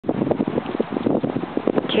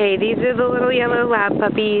Okay, these are the little yellow lab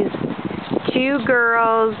puppies. 2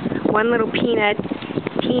 girls, 1 little peanut,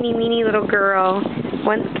 teeny weeny little girl.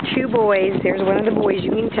 2 boys. There's one of the boys. You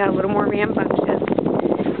can tell, a little more rambunctious.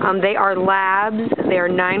 They are labs. They are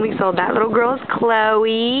 9 weeks old. That little girl is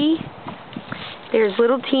Chloe. There's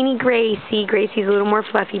little teeny Gracie. Gracie's a little more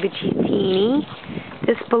fluffy, but she's teeny.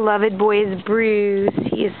 This beloved boy is Bruce.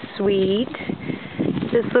 He is sweet.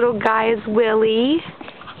 This little guy is Willie.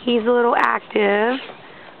 He's a little active.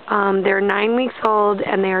 They're 9 weeks old,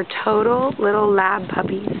 and they are total little lab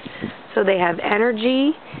puppies. So they have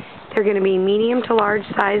energy. They're going to be medium to large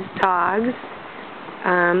sized dogs,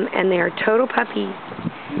 and they are total puppies.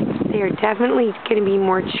 They are definitely going to be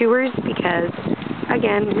more chewers because,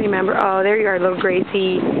 again, remember, oh, there you are, little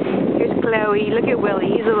Gracie. Here's Chloe. Look at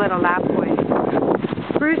Willie. He's a little lab boy.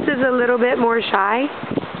 Bruce is a little bit more shy,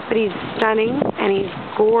 but he's stunning, and he's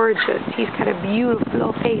gorgeous. He's got a beautiful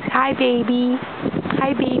little face. Hi, baby.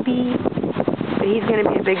 Hi, baby. But he's going to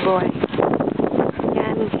be a big boy.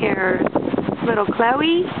 And here's little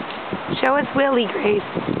Chloe. Show us Willie, Grace.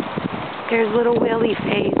 There's little Willie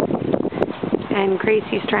face. And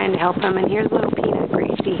Gracie's trying to help him. And here's little Peanut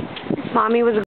Gracie. Mommy was